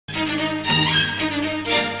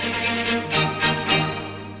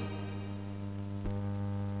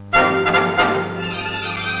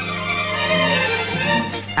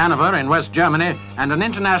Hanover in West Germany, and an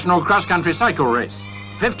international cross-country cycle race.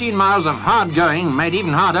 15 miles of hard going made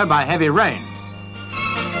even harder by heavy rain.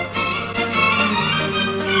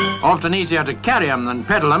 Often easier to carry them than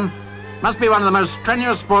pedal them, must be one of the most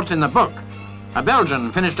strenuous sports in the book. A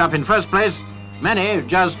Belgian finished up in first place, many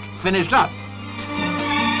just finished up.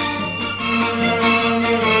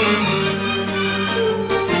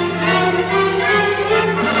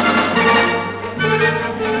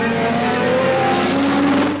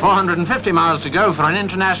 $450 miles to go for an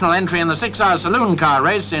international entry in the 6-hour saloon car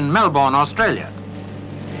race in Melbourne, Australia.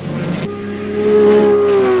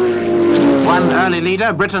 One early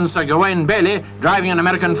leader, Britain's Sir Gawain Bailey, driving an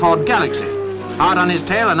American Ford Galaxy. Hard on his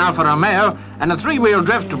tail, an Alfa Romeo, and a 3-wheel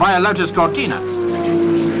drift by a Lotus Cortina.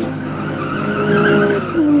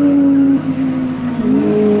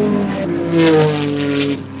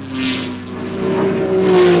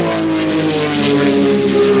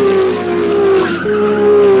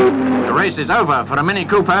 The race is over for a Mini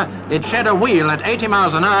Cooper. It shed a wheel at 80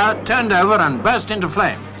 miles an hour, turned over and burst into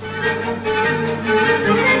flames.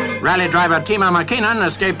 Rally driver Timo Mäkinen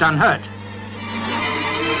escaped unhurt.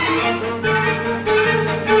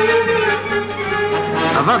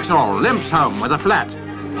 The Vauxhall limps home with a flat.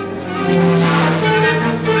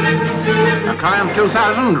 The Triumph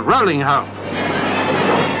 2000 rolling home.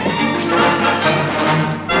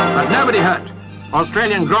 But nobody hurt.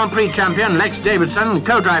 Australian Grand Prix champion Lex Davidson,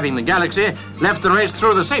 co-driving the Galaxy, left the race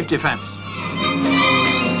through the safety fence.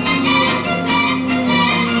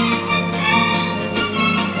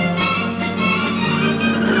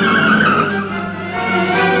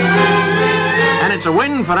 And it's a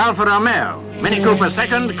win for Alfa Romeo. Mini Cooper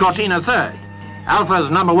second, Cortina third. Alfa's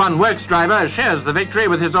 #1 works driver shares the victory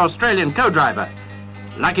with his Australian co-driver.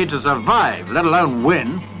 Lucky to survive, let alone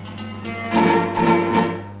win.